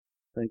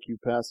Thank you,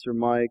 Pastor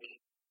Mike.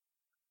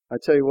 I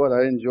tell you what,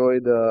 I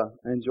enjoyed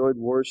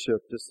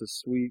worship. Just a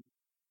sweet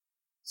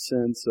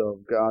sense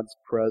of God's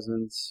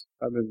presence.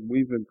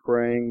 We've been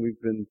praying.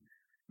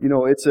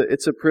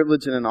 It's a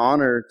privilege and an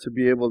honor to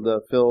be able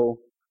to fill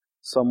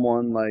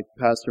someone like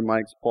Pastor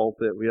Mike's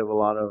pulpit. We have a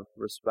lot of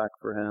respect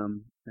for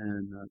him,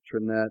 and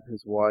Trinette,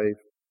 his wife.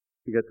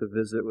 We got to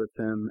visit with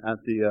him at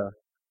the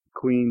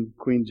Queen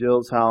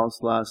Jill's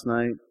house last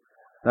night.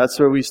 That's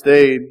where we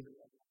stayed.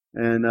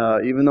 And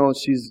even though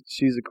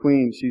she's a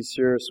queen, she's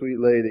sure a sweet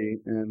lady.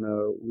 And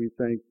we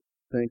thank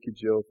you,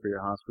 Jill, for your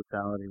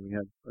hospitality. We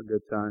had a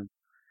good time.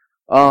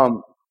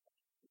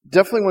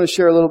 Definitely want to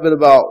share a little bit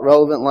about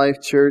Relevant Life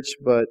Church,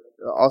 but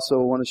also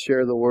want to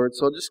share the Word.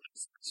 So I'll just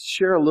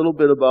share a little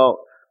bit about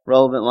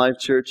Relevant Life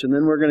Church, and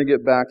then we're going to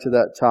get back to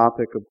that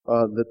topic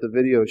that the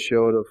video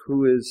showed of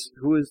who is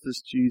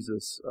this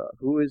Jesus?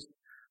 Who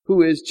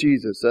is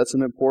Jesus? That's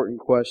an important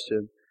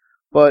question.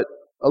 But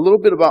a little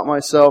bit about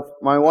myself.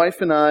 My wife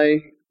and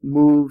I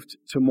moved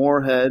to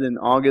Moorhead in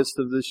August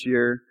of this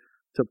year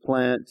to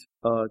plant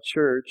a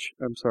church.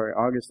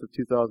 August of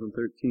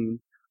 2013.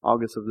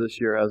 August of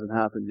this year hasn't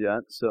happened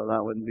yet, so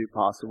that wouldn't be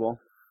possible.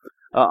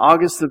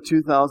 August of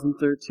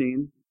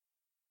 2013,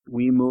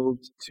 we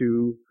moved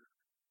to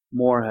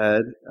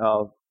Moorhead,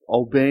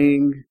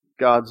 obeying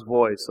God's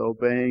voice,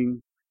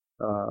 obeying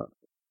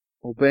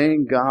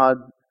God,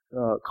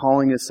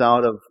 calling us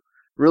out of,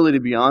 really, to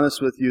be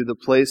honest with you, the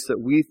place that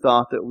we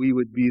thought that we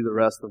would be the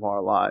rest of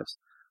our lives.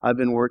 I've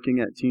been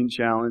working at Teen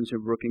Challenge in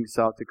Brookings,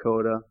 South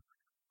Dakota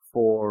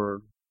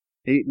for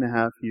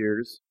 8.5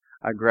 years.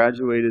 I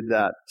graduated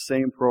that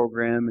same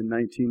program in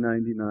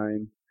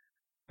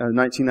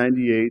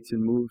 1998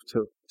 and moved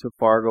to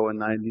Fargo in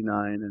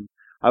 99. And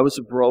I was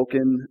a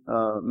broken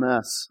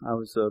mess. I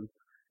was a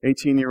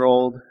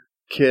 18-year-old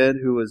kid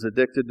who was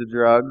addicted to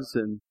drugs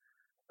and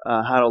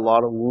had a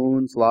lot of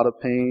wounds, a lot of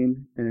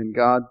pain. And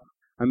I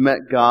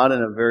met God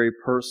in a very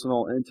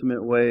personal,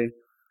 intimate way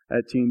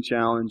at Teen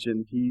Challenge,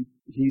 and He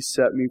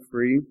set me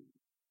free.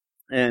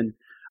 And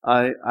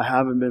I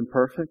haven't been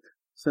perfect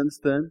since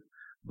then,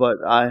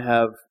 but I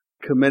have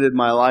committed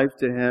my life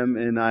to Him,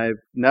 and I've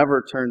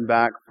never turned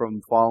back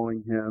from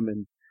following Him.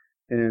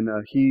 And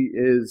He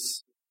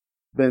is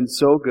been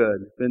so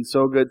good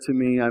to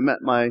me. I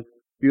met my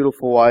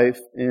beautiful wife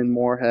in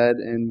Moorhead,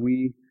 and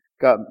we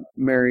got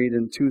married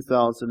in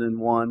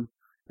 2001.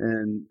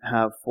 And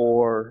have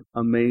 4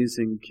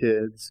 amazing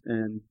kids,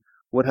 and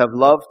would have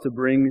loved to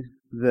bring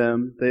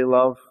them. They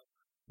love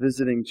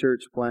visiting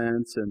church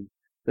plants, and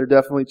they're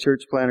definitely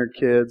church planter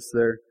kids.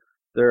 They're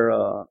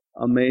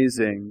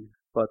amazing,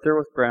 but they're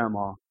with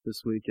Grandma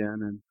this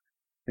weekend,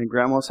 and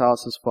Grandma's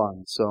house is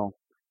fun. So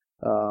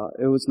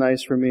it was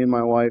nice for me and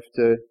my wife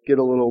to get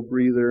a little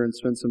breather and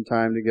spend some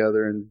time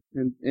together,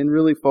 and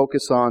really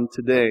focus on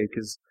today,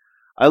 because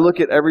I look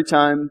at every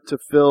time to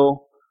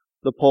fill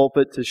the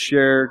pulpit to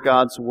share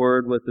God's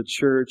Word with the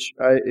church.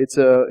 It's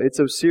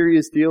a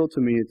serious deal to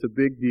me. It's a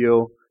big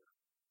deal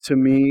to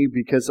me,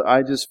 because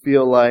I just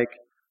feel like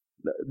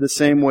the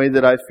same way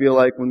that I feel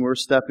like when we're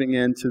stepping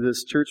into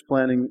this church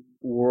planting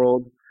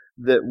world,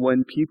 that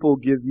when people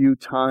give you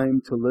time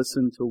to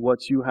listen to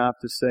what you have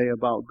to say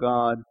about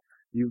God,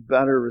 you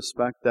better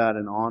respect that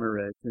and honor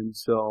it. And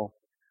so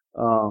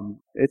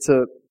it's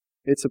a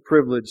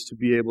privilege to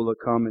be able to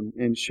come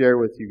and share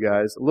with you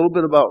guys a little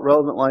bit about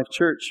Relevant Life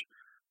Church.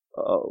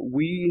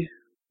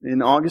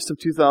 In August of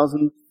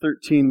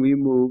 2013, we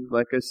moved,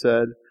 like I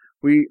said.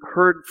 We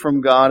heard from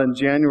God in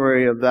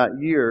January of that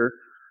year,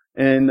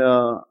 and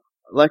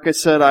like I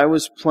said, I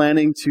was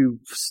planning to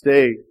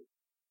stay.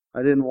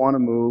 I didn't want to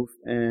move,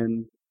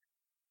 and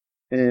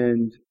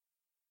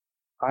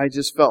I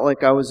just felt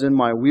like I was in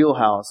my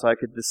wheelhouse. I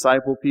could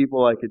disciple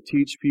people, I could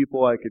teach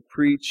people, I could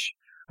preach.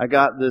 I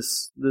got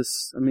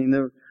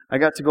I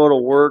got to go to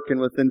work, and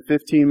within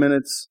 15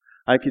 minutes,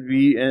 I could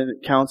be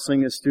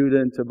counseling a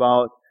student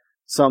about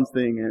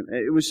something. And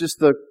it was just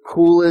the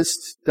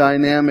coolest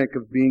dynamic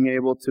of being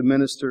able to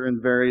minister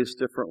in various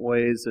different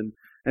ways,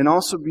 and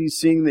also be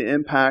seeing the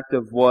impact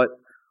of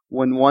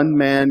when one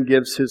man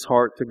gives his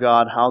heart to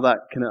God, how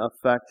that can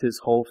affect his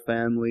whole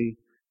family,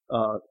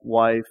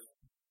 wife,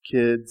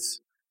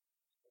 kids,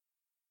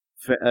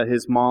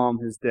 his mom,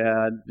 his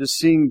dad, just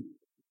seeing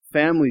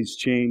families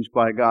changed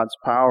by God's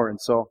power.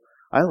 And so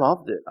I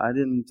loved it. I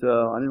didn't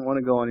want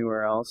to go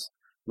anywhere else.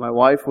 My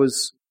wife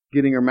was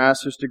getting her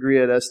master's degree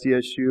at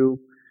SDSU,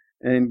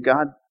 and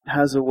God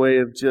has a way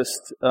of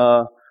just,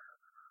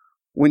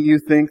 when you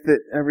think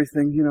that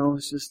everything,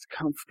 is just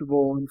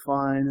comfortable and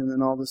fine, and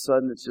then all of a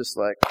sudden it's just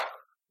like,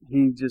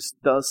 He just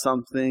does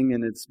something,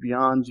 and it's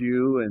beyond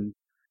you, and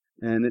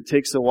it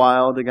takes a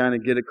while to kind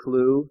of get a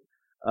clue,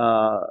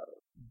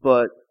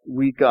 but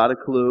we got a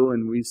clue,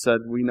 and we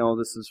said, we know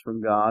this is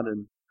from God,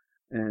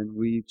 and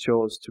we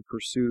chose to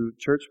pursue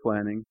church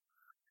planting.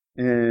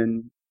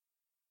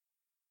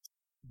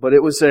 But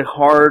it was a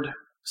hard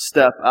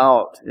step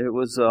out. It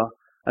was,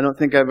 I don't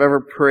think I've ever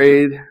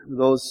prayed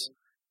those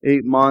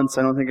 8 months.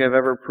 I don't think I've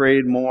ever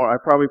prayed more. I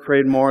probably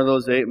prayed more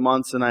those 8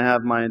 months than I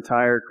have my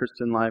entire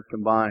Christian life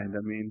combined.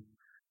 I mean,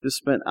 just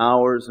spent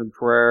hours in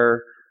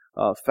prayer,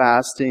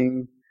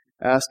 fasting,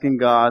 asking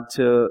God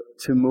to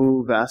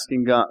move,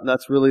 asking God.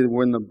 That's really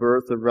when the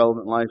birth of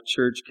Relevant Life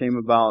Church came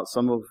about.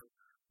 Some of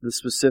the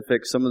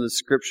specifics, some of the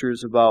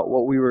scriptures about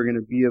what we were going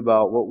to be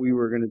about, what we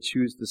were going to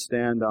choose to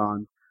stand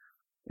on.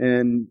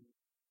 And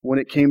when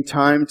it came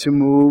time to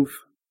move,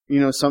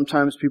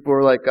 sometimes people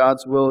are like,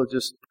 God's will,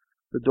 just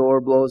the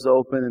door blows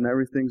open and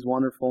everything's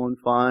wonderful and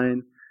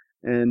fine.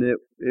 And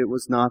it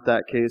was not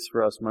that case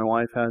for us. My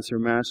wife has her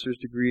master's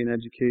degree in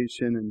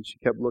education, and she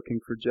kept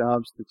looking for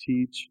jobs to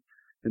teach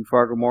in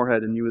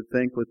Fargo-Moorhead. And you would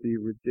think with the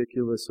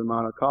ridiculous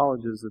amount of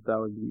colleges that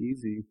would be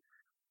easy,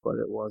 but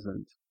it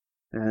wasn't.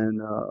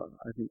 And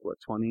I think,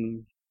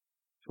 20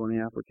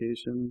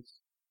 applications?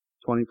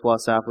 20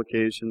 plus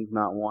applications,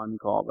 not one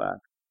callback.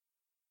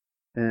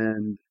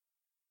 And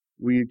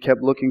we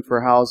kept looking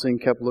for housing,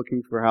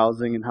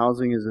 and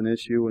housing is an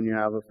issue when you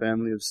have a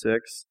family of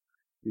 6.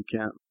 You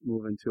can't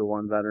move into a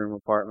 1-bedroom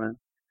apartment.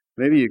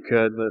 Maybe you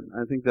could, but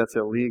I think that's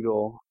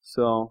illegal.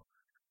 So,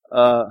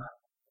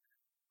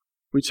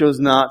 we chose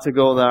not to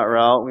go that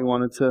route. We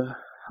wanted to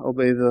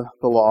obey the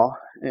law,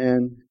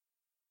 and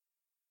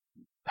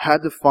had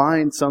to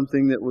find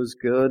something that was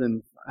good,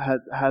 and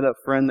had a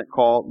friend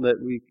that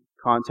we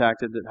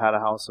contacted that had a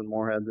house in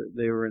Moorhead, that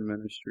they were in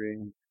ministry,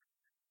 and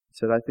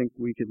said, I think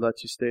we could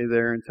let you stay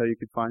there until you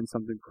could find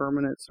something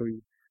permanent. So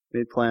we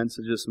made plans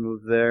to just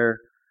move there.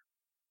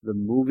 The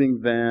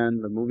moving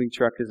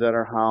truck is at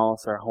our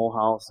house. Our whole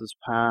house is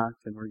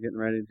packed, and we're getting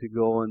ready to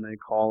go, and they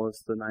call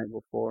us the night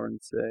before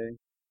and say,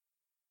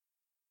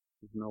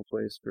 there's no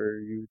place for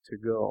you to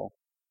go.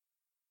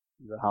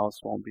 The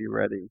house won't be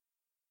ready.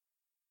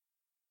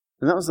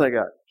 And that was like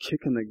a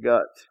kick in the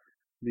gut,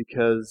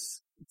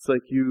 because it's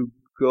like you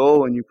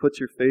go and you put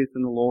your faith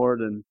in the Lord,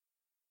 and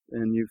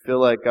you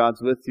feel like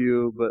God's with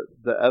you, but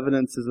the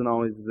evidence isn't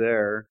always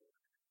there.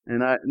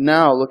 And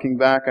now looking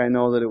back, I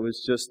know that it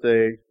was just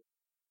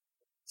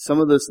some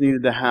of this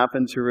needed to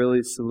happen to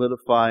really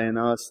solidify in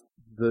us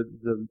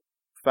the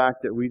fact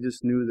that we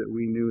just knew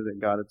that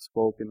God had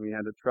spoken. We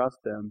had to trust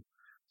Him.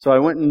 So I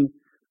went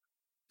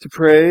to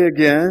pray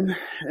again,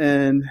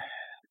 and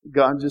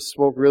God just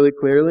spoke really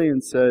clearly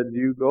and said,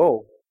 you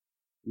go.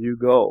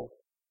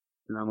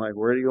 And I'm like,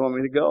 where do you want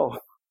me to go?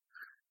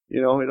 We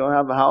don't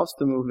have a house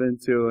to move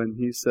into. And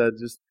He said,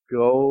 just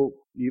go,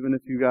 even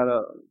if you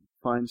gotta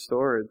find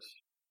storage.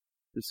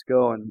 Just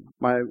go. And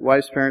my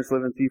wife's parents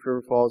live in Thief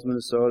River Falls,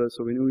 Minnesota,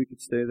 so we knew we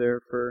could stay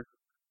there for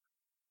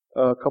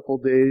a couple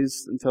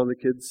days until the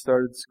kids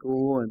started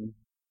school. And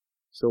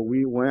so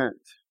we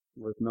went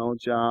with no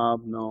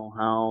job, no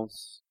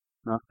house,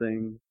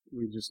 nothing.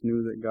 We just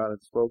knew that God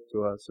had spoke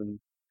to us. And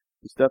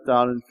we stepped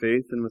out in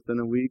faith, and within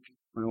a week,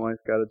 my wife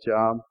got a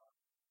job.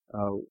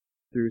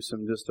 Through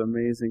some just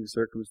amazing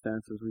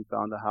circumstances, we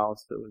found a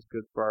house that was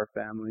good for our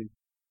family.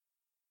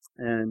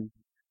 And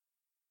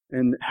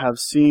have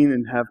seen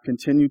and have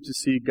continued to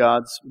see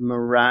God's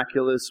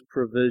miraculous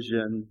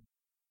provision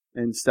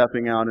in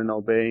stepping out and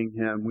obeying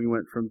Him. We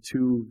went from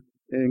 2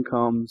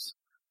 incomes,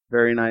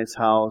 very nice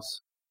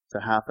house, to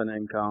half an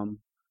income.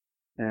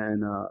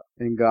 And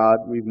in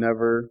God, we've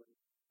never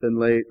been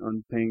late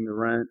on paying the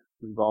rent.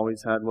 We've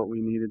always had what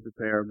we needed to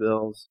pay our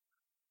bills.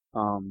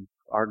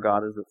 Our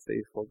God is a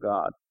faithful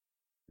God.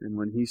 And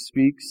when He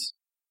speaks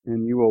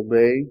and you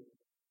obey,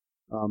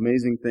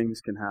 amazing things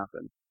can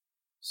happen.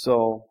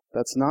 So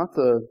that's not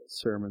the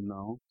sermon,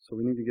 though. So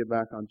we need to get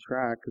back on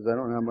track because I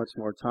don't have much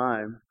more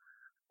time.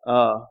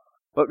 But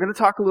we're going to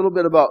talk a little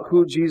bit about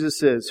who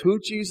Jesus is. Who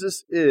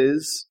Jesus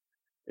is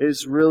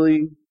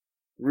really,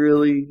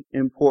 really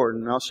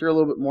important. And I'll share a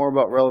little bit more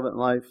about Relevant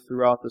Life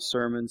throughout the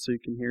sermon so you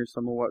can hear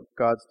some of what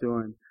God's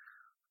doing.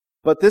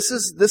 But this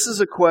is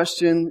a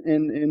question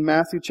in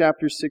Matthew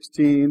chapter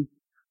 16.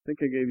 I think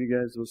I gave you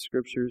guys those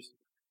scriptures.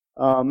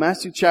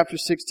 Matthew chapter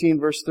 16,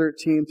 verse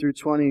 13 through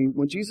 20.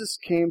 When Jesus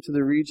came to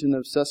the region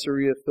of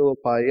Caesarea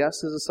Philippi, He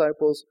asked His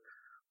disciples,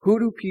 who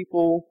do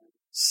people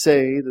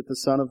say that the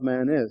Son of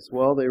Man is?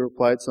 Well, they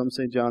replied, some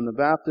say John the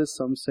Baptist,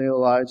 some say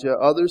Elijah,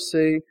 others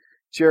say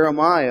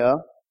Jeremiah,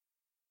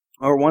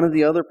 or one of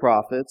the other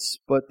prophets.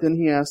 But then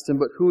He asked him,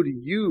 but who do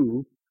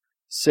you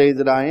say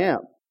that I am?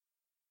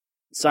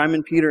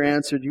 Simon Peter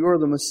answered, you are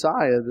the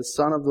Messiah, the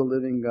Son of the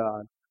living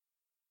God.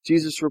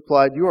 Jesus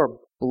replied, you are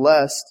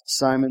blessed,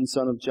 Simon,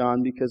 son of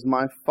John, because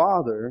my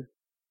Father,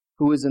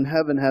 who is in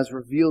heaven, has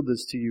revealed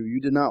this to you.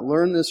 You did not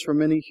learn this from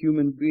any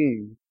human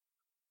being.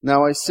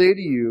 Now I say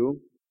to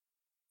you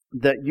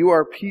that you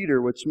are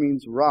Peter, which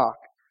means rock,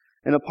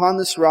 and upon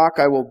this rock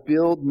I will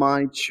build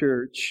my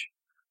church,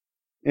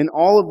 and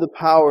all of the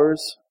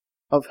powers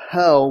of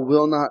hell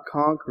will not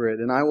conquer it,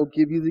 and I will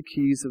give you the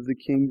keys of the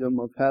kingdom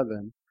of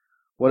heaven.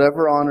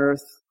 Whatever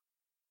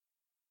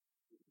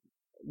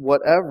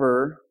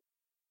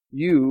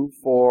you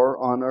for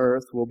on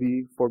earth will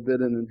be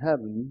forbidden in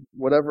heaven.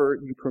 Whatever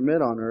you permit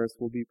on earth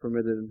will be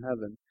permitted in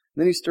heaven.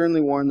 Then He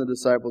sternly warned the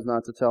disciples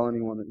not to tell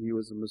anyone that He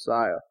was the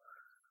Messiah.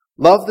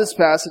 Love this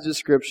passage of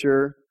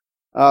Scripture.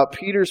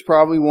 Peter's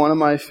probably one of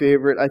my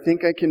favorite. I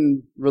think I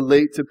can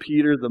relate to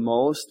Peter the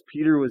most.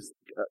 Peter was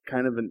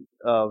kind of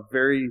a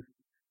very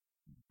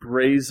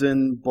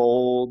brazen,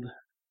 bold,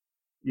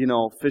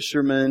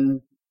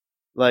 fisherman,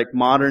 like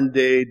modern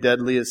day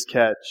Deadliest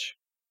Catch.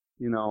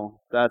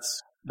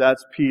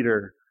 That's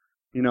Peter.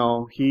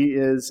 He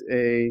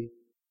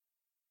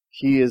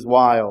is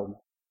wild.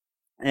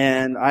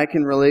 And I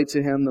can relate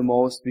to him the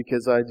most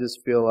because I just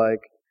feel like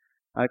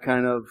I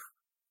kind of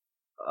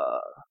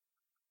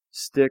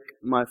stick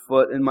my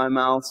foot in my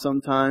mouth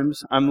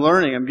sometimes. I'm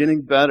learning. I'm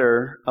getting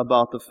better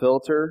about the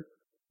filter.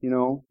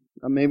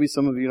 Maybe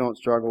some of you don't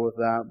struggle with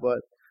that,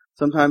 but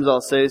sometimes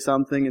I'll say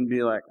something and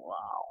be like,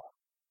 wow,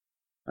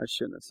 I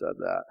shouldn't have said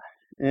that.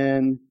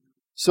 And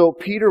so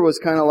Peter was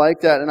kind of like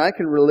that, and I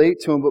can relate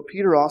to him, but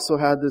Peter also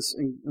had this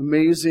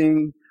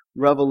amazing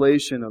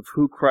revelation of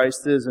who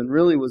Christ is, and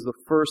really was the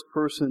first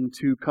person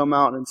to come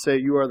out and say,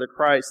 "You are the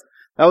Christ."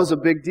 That was a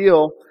big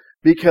deal,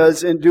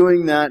 because in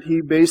doing that,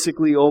 he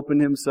basically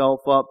opened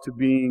himself up to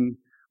being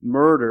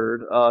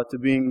murdered,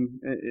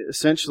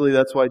 essentially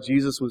that's why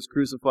Jesus was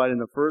crucified in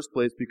the first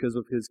place, because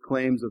of his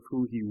claims of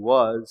who he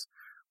was.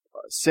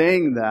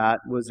 Saying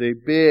that was a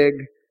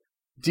big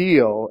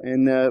deal,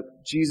 and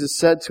Jesus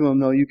said to him,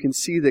 though, you can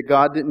see that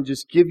God didn't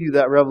just give you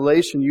that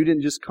revelation. You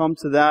didn't just come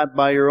to that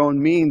by your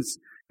own means.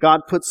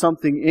 God put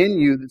something in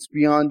you that's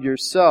beyond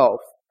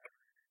yourself.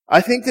 I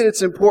think that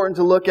it's important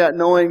to look at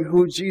knowing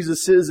who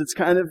Jesus is. It's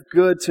kind of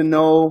good to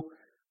know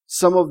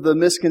some of the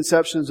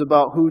misconceptions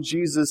about who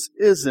Jesus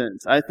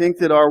isn't. I think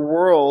that our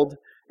world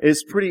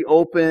is pretty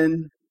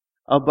open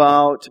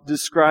about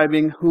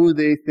describing who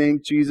they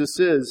think Jesus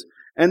is.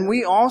 And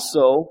we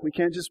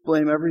can't just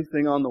blame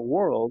everything on the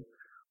world.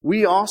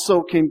 We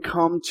also can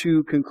come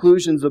to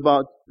conclusions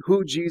about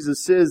who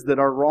Jesus is that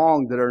are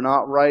wrong, that are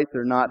not right,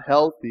 they're not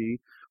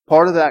healthy.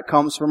 Part of that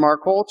comes from our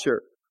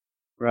culture,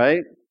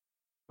 right?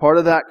 Part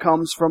of that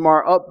comes from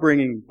our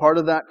upbringing. Part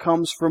of that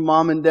comes from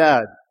mom and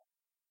dad.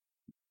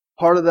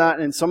 Part of that,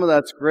 and some of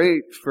that's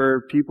great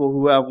for people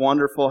who have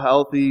wonderful,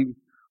 healthy,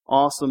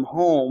 awesome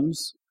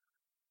homes,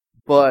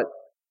 but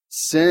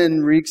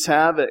sin wreaks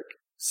havoc.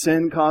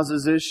 Sin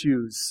causes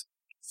issues.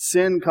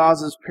 Sin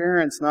causes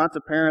parents not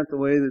to parent the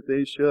way that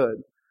they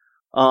should.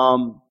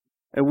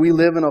 And we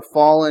live in a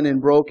fallen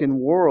and broken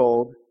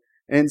world.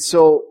 And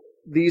so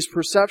these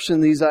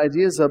perceptions, these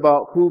ideas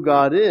about who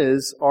God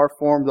is are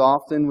formed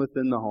often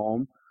within the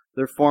home.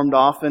 They're formed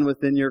often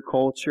within your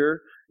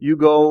culture. You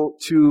go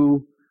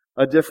to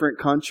a different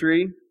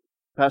country.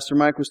 Pastor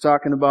Mike was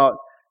talking about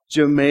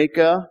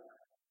Jamaica.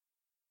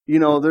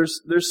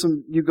 There's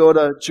some, you go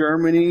to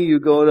Germany, you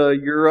go to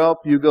Europe,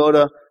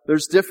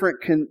 there's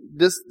different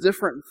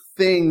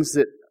things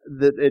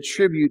that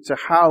attribute to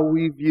how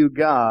we view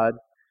God.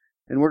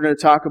 And we're going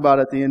to talk about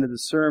at the end of the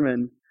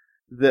sermon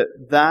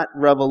that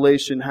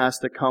revelation has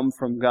to come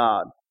from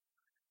God.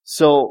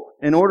 So,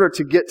 in order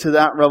to get to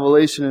that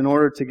revelation, in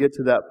order to get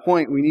to that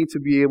point, we need to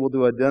be able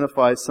to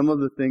identify some of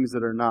the things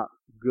that are not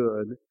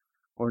good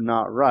or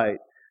not right.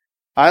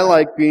 I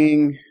like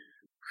being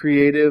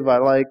creative. I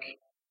like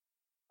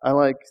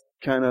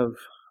kind of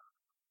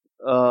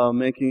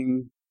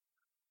making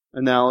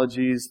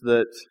analogies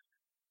that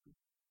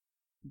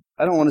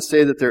I don't want to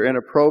say that they're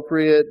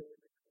inappropriate,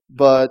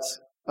 but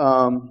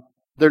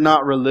they're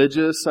not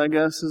religious, I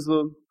guess is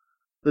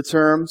the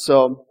term.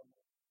 So,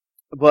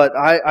 but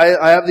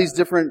I have these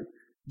different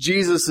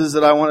Jesuses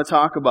that I want to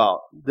talk about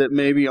that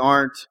maybe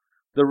aren't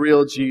the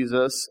real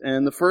Jesus.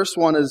 And the first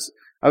one is,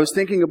 I was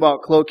thinking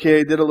about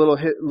Cloquet, did a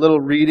little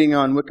reading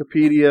on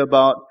Wikipedia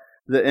about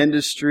the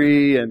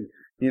industry and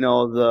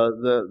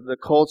the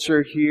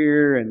culture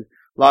here, and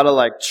a lot of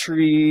like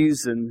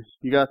trees, and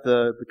you got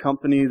the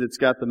company that's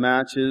got the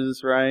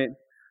matches, right?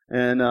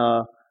 And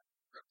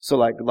so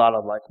like a lot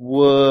of like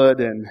wood,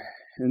 and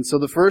so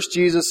the first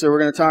Jesus that we're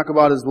going to talk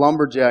about is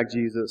Lumberjack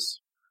Jesus.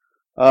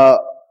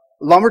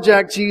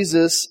 Lumberjack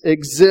Jesus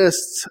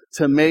exists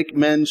to make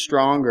men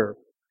stronger.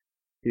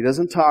 He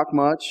doesn't talk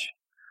much.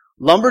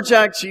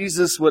 Lumberjack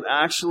Jesus would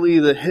actually,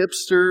 the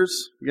hipsters,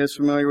 you guys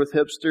familiar with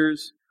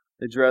hipsters?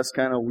 They dress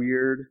kind of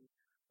weird.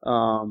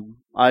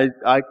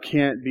 I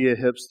can't be a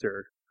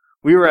hipster.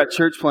 We were at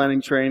church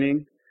planting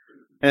training,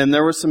 and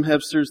there were some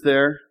hipsters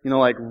there,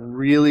 like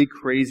really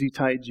crazy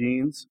tight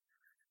jeans,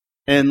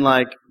 and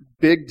like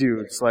big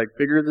dudes, like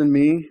bigger than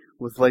me,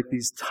 with like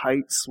these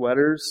tight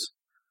sweaters,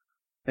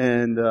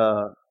 and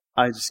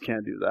I just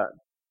can't do that.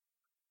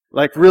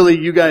 Like really,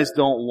 you guys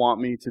don't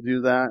want me to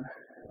do that.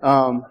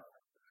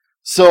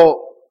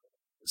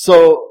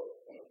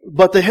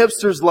 But the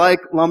hipsters like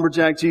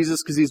Lumberjack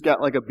Jesus because he's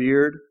got like a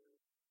beard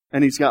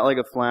and he's got like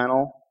a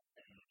flannel.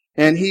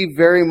 And he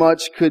very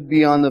much could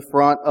be on the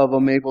front of a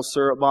maple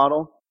syrup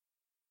bottle.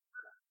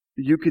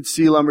 You could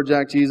see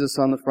Lumberjack Jesus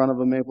on the front of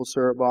a maple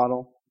syrup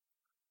bottle.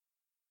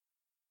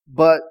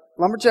 But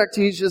Lumberjack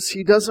Jesus,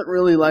 he doesn't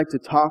really like to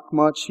talk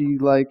much.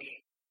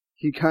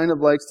 He kind of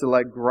likes to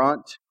like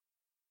grunt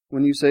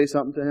when you say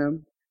something to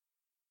him.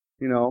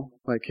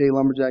 Like, hey,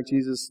 Lumberjack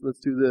Jesus, let's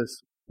do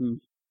this.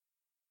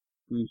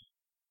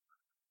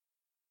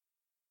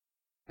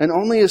 And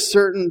only a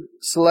certain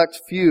select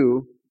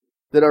few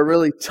that are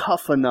really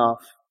tough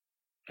enough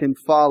can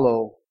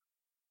follow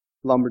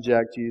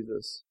Lumberjack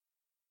Jesus.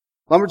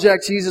 Lumberjack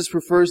Jesus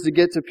prefers to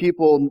get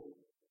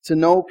to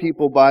know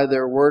people by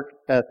their work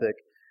ethic.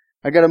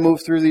 I got to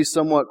move through these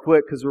somewhat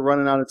quick because we're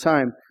running out of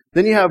time.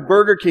 Then you have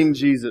Burger King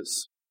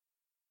Jesus.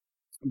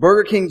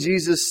 Burger King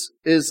Jesus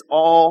is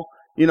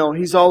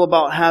he's all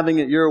about having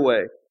it your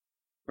way.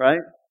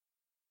 Right?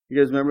 You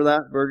guys remember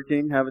that? Burger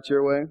King, have it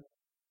your way?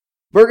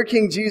 Burger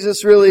King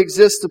Jesus really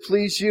exists to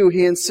please you.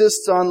 He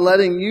insists on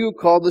letting you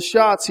call the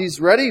shots. He's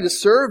ready to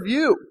serve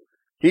you.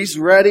 He's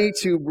ready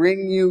to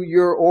bring you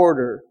your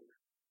order.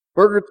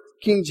 Burger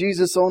King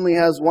Jesus only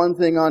has one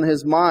thing on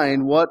his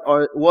mind.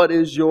 What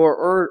is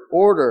your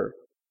order?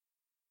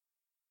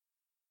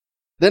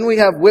 Then we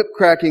have whip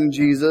cracking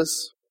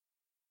Jesus.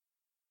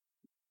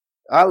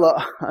 I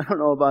don't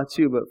know about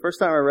you, but first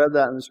time I read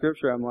that in the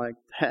scripture, I'm like,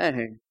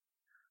 dang.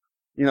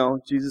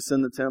 Jesus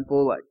in the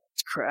temple, like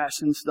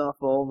crashing stuff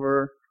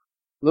over.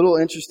 Little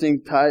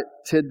interesting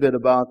tidbit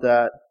about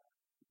that.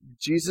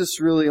 Jesus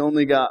really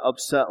only got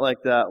upset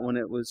like that when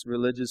it was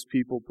religious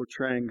people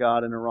portraying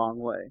God in a wrong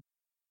way.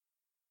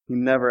 He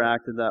never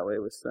acted that way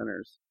with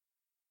sinners.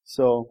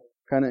 So,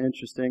 kind of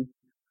interesting.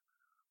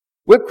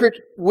 Whip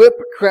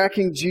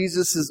cracking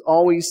Jesus is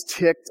always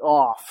ticked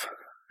off.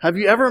 Have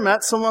you ever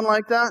met someone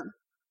like that?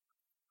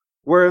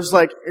 Where it's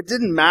like, it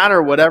didn't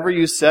matter whatever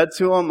you said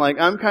to him. Like,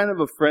 I'm kind of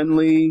a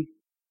friendly,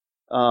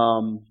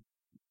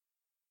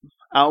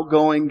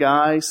 outgoing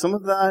guy. Some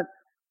of that,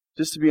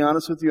 just to be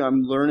honest with you,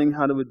 I'm learning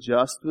how to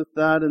adjust with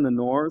that in the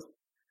North.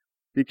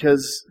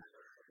 Because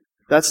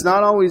that's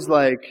not always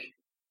like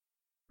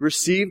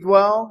received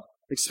well.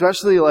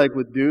 Especially like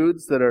with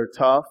dudes that are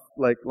tough,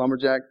 like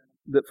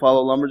that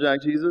follow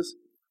Lumberjack Jesus.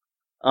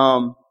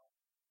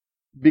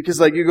 Because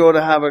like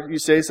you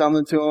say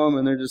something to them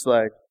and they're just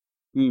like,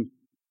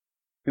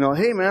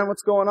 hey man,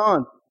 what's going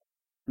on?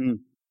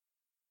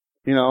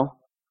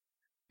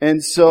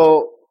 And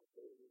so,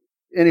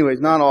 anyways,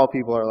 not all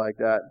people are like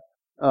that.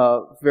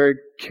 Very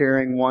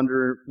caring,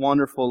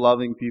 wonderful,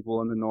 loving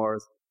people in the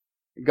North.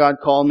 God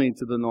called me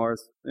to the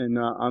North, and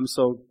I'm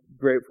so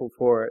grateful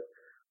for it.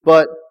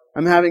 But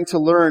I'm having to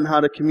learn how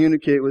to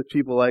communicate with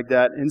people like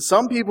that. And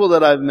some people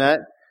that I've met,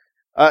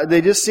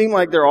 they just seem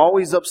like they're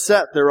always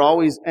upset. They're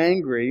always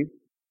angry.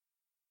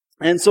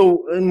 And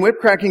so, in whip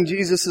cracking,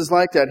 Jesus is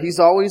like that. He's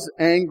always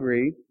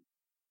angry.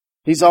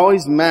 He's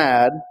always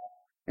mad.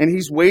 And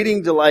he's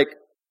waiting to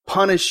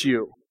punish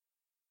you.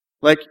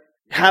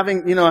 Have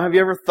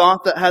you ever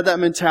had that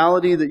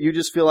mentality that you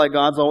just feel like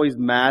God's always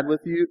mad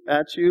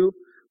at you?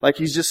 Like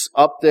he's just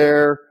up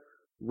there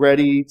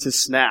ready to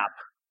snap.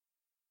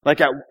 Like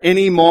at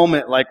any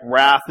moment,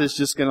 wrath is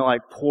just going to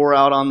pour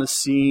out on the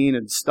scene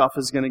and stuff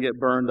is going to get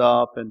burned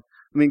up. And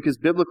because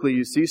biblically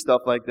you see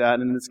stuff like that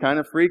and it's kind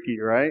of freaky,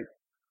 right?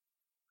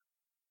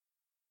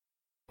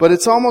 But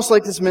it's almost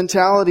like this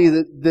mentality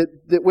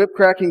that whip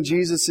cracking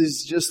Jesus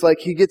is just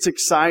like he gets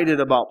excited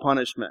about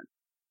punishment.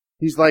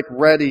 He's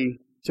ready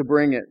to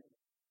bring it.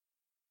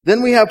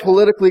 Then we have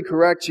politically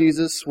correct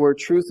Jesus, where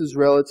truth is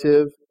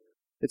relative.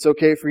 It's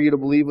okay for you to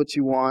believe what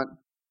you want.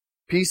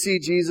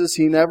 PC Jesus,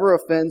 he never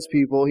offends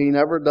people. He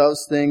never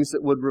does things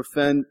that would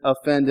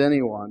offend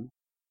anyone.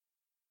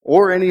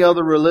 Or any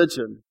other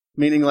religion.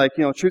 Meaning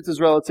truth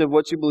is relative.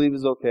 What you believe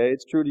is okay.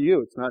 It's true to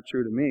you. It's not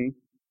true to me.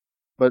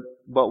 But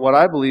what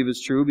I believe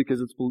is true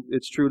because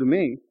it's true to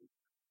me.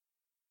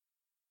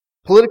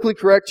 Politically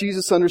correct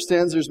Jesus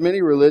understands there's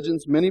many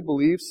religions, many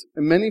beliefs,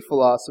 and many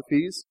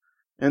philosophies,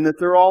 and that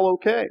they're all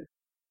okay.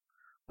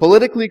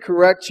 Politically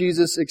correct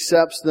Jesus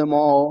accepts them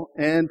all,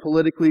 and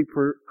politically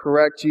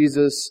correct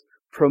Jesus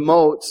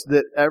promotes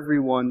that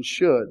everyone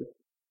should.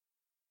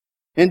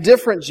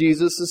 Indifferent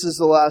Jesus, this is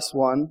the last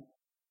one.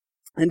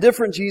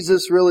 Indifferent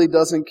Jesus really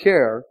doesn't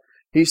care.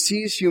 He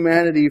sees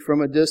humanity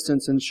from a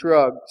distance and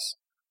shrugs.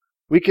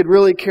 We could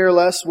really care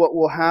less what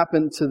will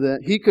happen to them.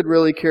 He could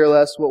really care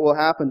less what will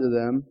happen to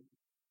them.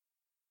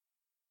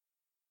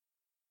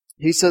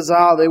 He says,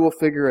 they will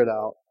figure it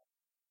out.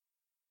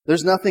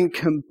 There's nothing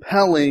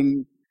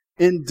compelling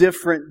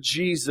indifferent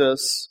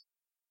Jesus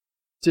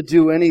to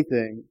do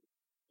anything.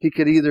 He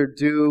could either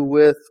do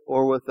with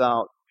or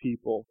without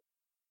people.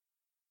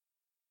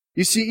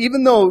 You see,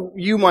 even though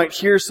you might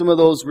hear some of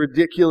those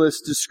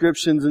ridiculous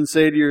descriptions and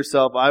say to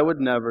yourself, I would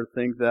never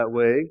think that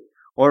way.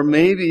 Or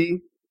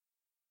maybe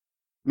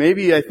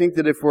I think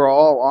that if we're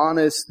all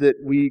honest, that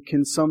we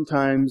can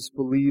sometimes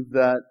believe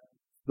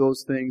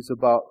those things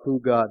about who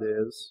God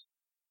is.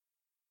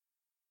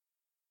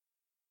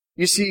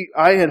 You see,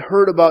 I had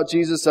heard about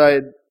Jesus. I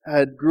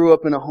had grew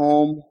up in a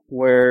home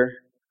where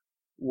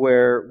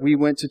we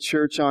went to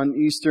church on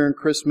Easter and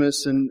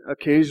Christmas, and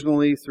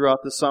occasionally throughout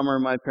the summer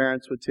my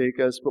parents would take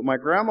us. But my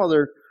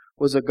grandmother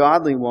was a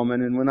godly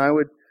woman, and when I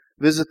would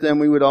visit them,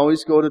 we would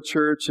always go to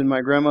church, and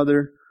my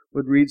grandmother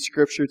would read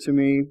scripture to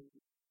me.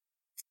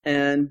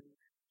 And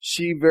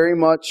she very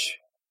much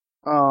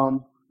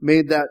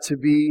made that to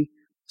be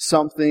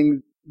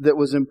something that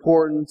was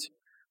important.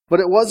 But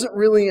it wasn't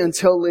really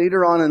until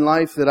later on in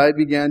life that I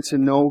began to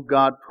know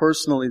God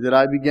personally, that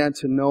I began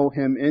to know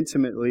Him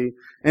intimately.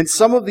 And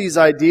some of these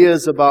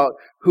ideas about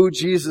who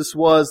Jesus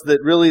was,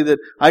 that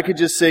I could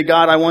just say,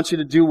 God, I want you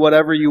to do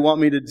whatever you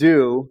want me to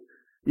do.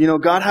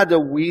 God had to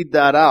weed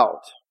that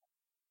out.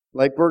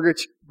 Like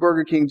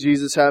Burger King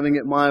Jesus having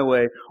it my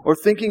way. Or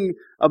thinking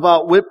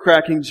about whip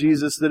cracking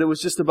Jesus, that it was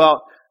just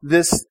about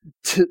this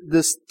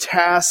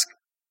task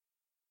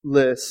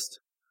list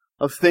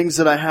of things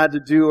that I had to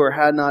do or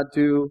had not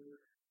do.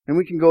 And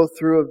we can go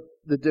through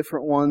the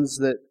different ones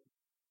that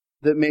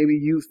maybe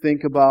you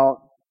think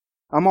about.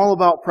 I'm all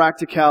about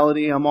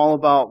practicality. I'm all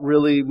about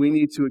really, we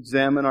need to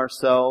examine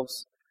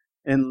ourselves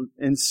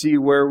and see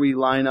where we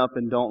line up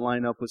and don't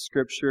line up with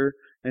Scripture,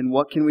 and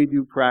what can we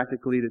do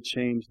practically to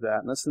change that.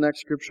 And that's the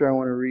next scripture I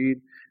want to read.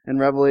 In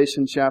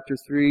Revelation chapter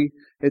 3,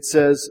 it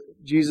says,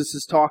 Jesus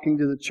is talking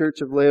to the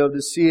church of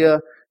Laodicea,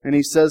 and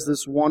He says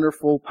this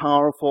wonderful,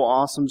 powerful,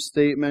 awesome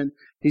statement.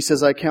 He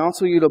says, I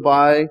counsel you to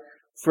buy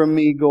from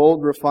me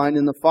gold refined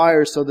in the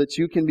fire so that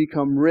you can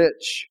become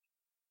rich,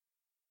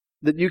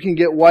 that you can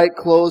get white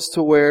clothes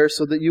to wear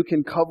so that you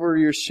can cover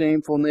your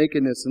shameful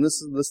nakedness. And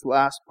this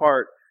last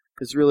part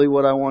is really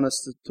what I want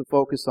us to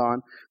focus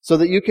on. So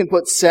that you can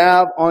put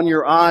salve on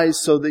your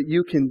eyes so that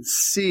you can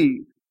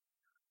see.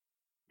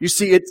 You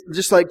see, it's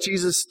just like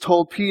Jesus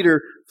told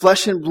Peter,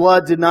 flesh and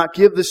blood did not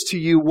give this to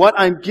you. What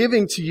I'm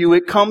giving to you,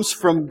 it comes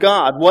from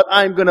God. What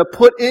I'm going to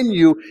put in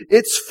you,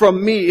 it's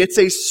from me. It's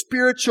a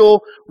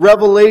spiritual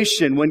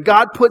revelation. When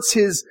God puts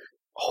His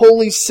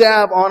holy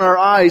salve on our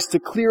eyes to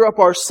clear up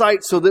our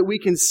sight so that we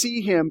can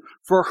see Him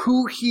for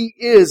who He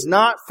is,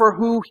 not for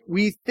who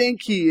we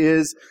think He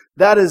is,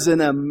 that is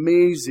an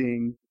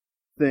amazing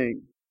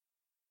thing.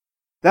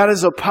 That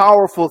is a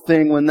powerful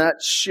thing when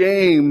that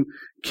shame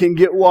can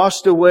get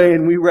washed away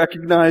and we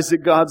recognize that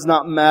God's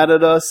not mad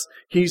at us.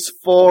 He's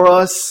for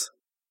us.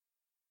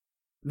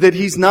 That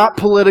He's not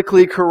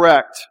politically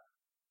correct.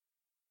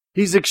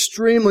 He's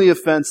extremely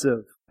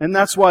offensive. And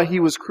that's why He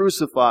was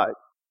crucified.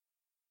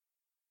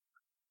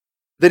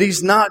 That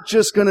He's not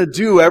just going to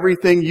do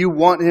everything you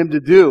want Him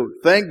to do.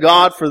 Thank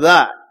God for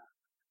that.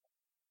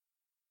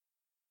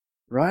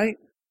 Right?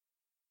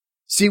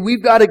 See,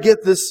 we've got to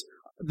get this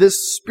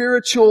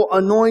spiritual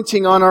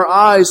anointing on our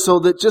eyes so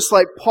that just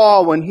like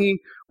Paul, when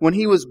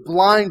he was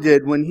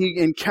blinded, when he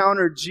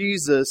encountered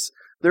Jesus,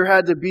 there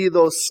had to be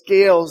those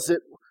scales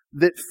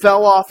that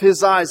fell off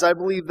his eyes. I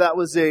believe that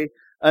was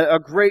a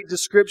great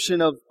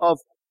description of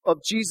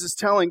Jesus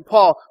telling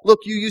Paul, look,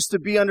 you used to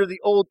be under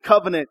the old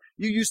covenant.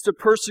 You used to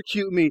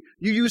persecute me.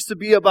 You used to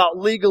be about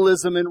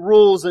legalism and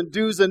rules and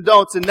do's and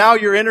don'ts. And now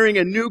you're entering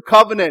a new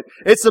covenant.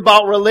 It's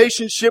about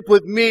relationship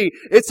with me.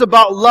 It's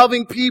about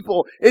loving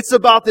people. It's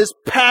about this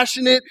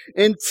passionate,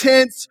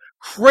 intense,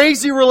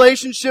 crazy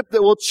relationship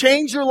that will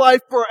change your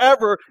life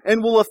forever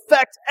and will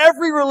affect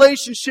every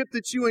relationship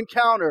that you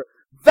encounter.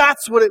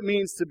 That's what it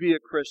means to be a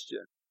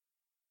Christian.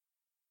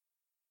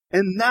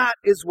 And that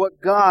is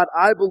what God,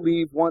 I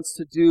believe, wants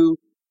to do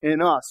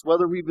in us.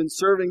 Whether we've been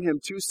serving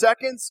Him 2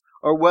 seconds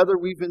or whether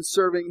we've been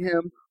serving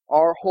Him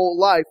our whole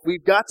life.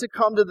 We've got to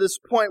come to this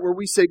point where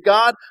we say,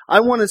 God, I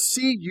want to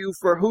see You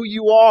for who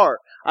You are.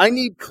 I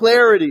need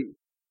clarity.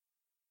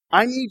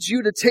 I need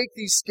You to take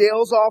these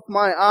scales off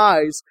my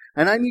eyes,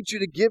 and I need You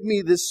to give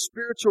me this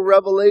spiritual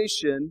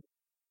revelation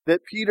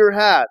that Peter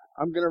had.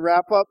 I'm going to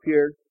wrap up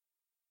here.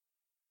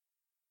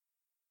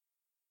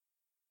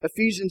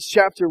 Ephesians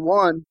chapter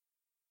 1.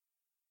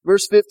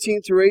 Verse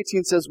 15 through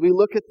 18 says, we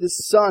look at this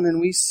sun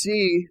and we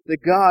see the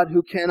God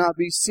who cannot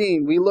be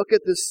seen. We look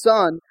at this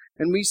sun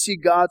and we see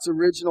God's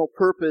original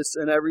purpose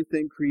in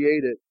everything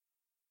created.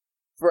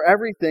 For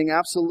everything,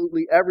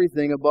 absolutely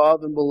everything,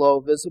 above and below,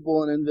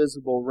 visible and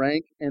invisible,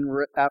 rank and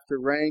after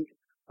rank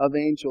of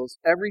angels,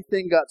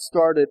 everything got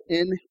started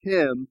in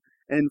Him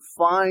and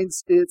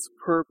finds its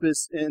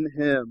purpose in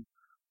Him.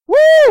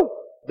 Woo!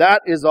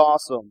 That is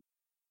awesome.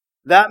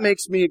 That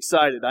makes me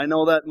excited. I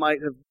know that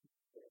might have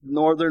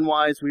Northern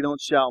wise, we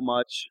don't shout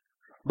much.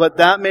 But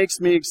that makes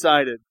me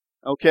excited.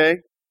 Okay?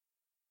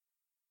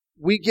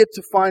 We get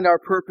to find our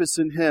purpose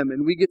in Him,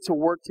 and we get to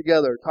work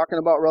together. Talking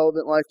about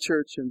Relevant Life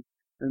Church, and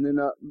then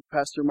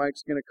Pastor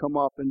Mike's going to come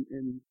up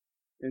and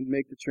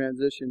make the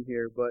transition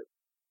here. But,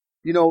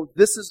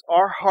 this is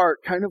our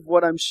heart. Kind of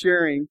what I'm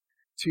sharing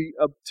to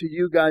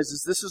you guys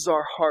is this is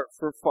our heart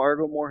for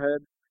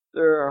Fargo-Moorhead.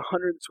 There are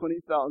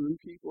 120,000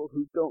 people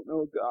who don't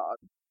know God,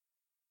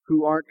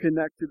 who aren't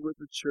connected with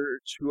the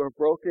church, who are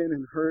broken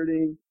and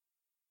hurting.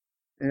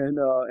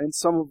 And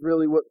some of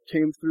really what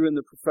came through in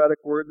the prophetic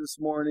word this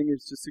morning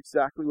is just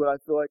exactly what I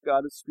feel like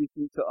God is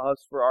speaking to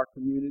us for our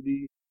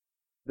community,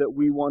 that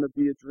we want to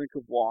be a drink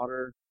of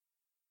water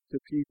to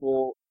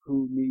people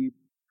who need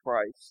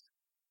Christ.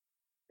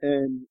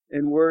 And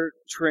we're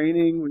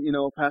training,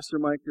 Pastor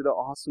Mike did an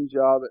awesome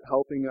job at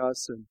helping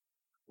us, and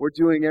we're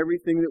doing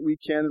everything that we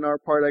can in our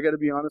part. I got to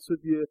be honest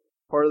with you,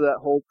 part of that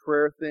whole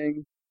prayer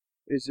thing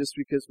is just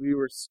because we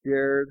were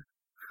scared.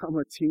 I'm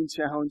a Teen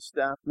Challenge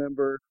staff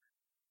member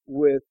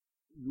with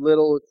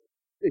little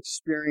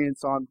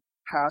experience on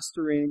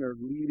pastoring or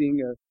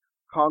leading a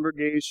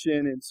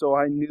congregation, and so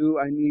I knew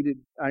I need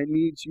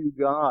you,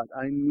 God.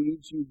 I need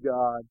you,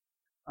 God.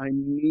 I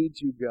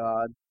need you,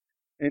 God.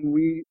 And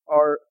we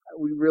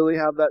really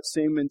have that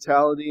same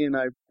mentality, and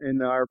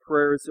in our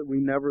prayers that we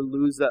never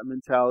lose that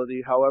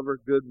mentality, however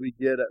good we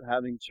get at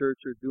having church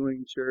or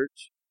doing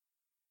church.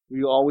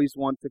 We always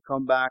want to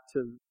come back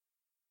to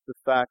the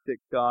fact that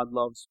God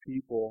loves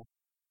people,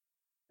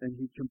 and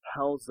He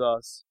compels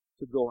us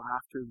to go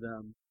after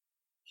them.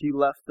 He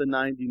left the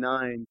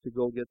 99 to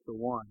go get the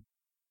one,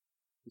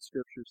 the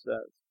Scripture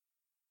says.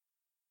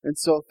 And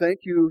so thank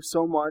you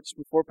so much.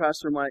 Before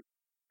Pastor Mike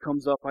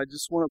comes up, I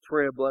just want to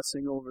pray a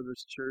blessing over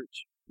this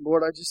church.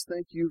 Lord, I just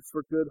thank you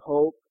for Good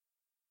Hope.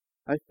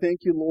 I thank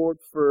you, Lord,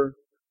 for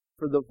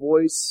the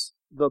voice,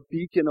 the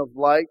beacon of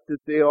light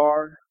that they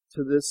are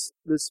to this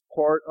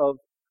part of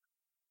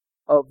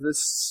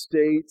this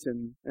state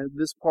and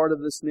this part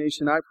of this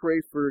nation. I pray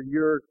for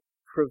your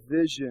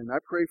provision. I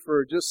pray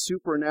for just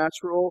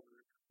supernatural,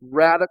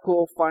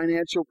 radical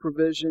financial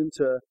provision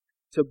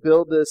to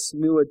build this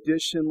new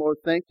addition. Lord,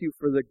 thank you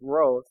for the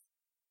growth.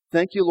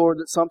 Thank you, Lord,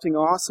 that something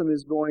awesome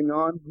is going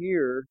on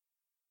here,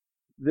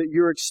 that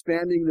you're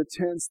expanding the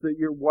tents, that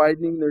you're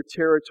widening their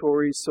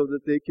territories so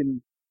that they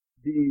can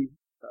be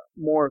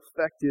more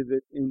effective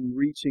in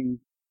reaching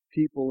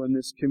people in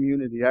this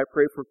community. I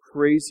pray for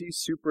crazy,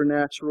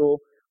 supernatural,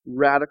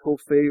 radical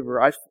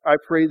favor. I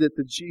pray that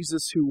the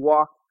Jesus who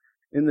walked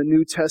in the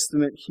New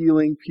Testament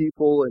healing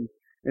people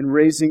and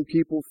raising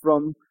people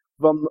from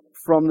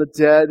the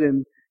dead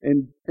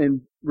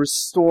and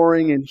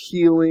restoring and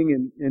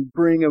healing and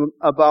bringing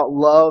about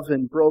love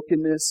and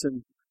brokenness.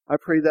 And I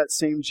pray that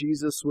same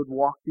Jesus would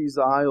walk these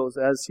aisles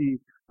as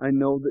I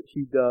know that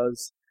He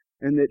does,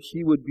 and that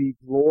He would be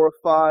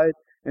glorified,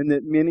 and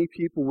that many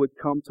people would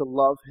come to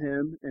love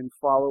Him and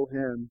follow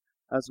Him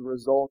as a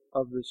result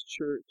of this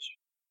church.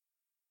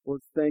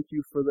 Lord, thank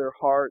you for their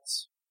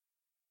hearts.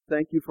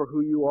 Thank you for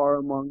who you are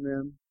among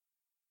them.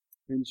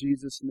 In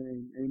Jesus'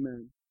 name,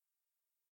 amen.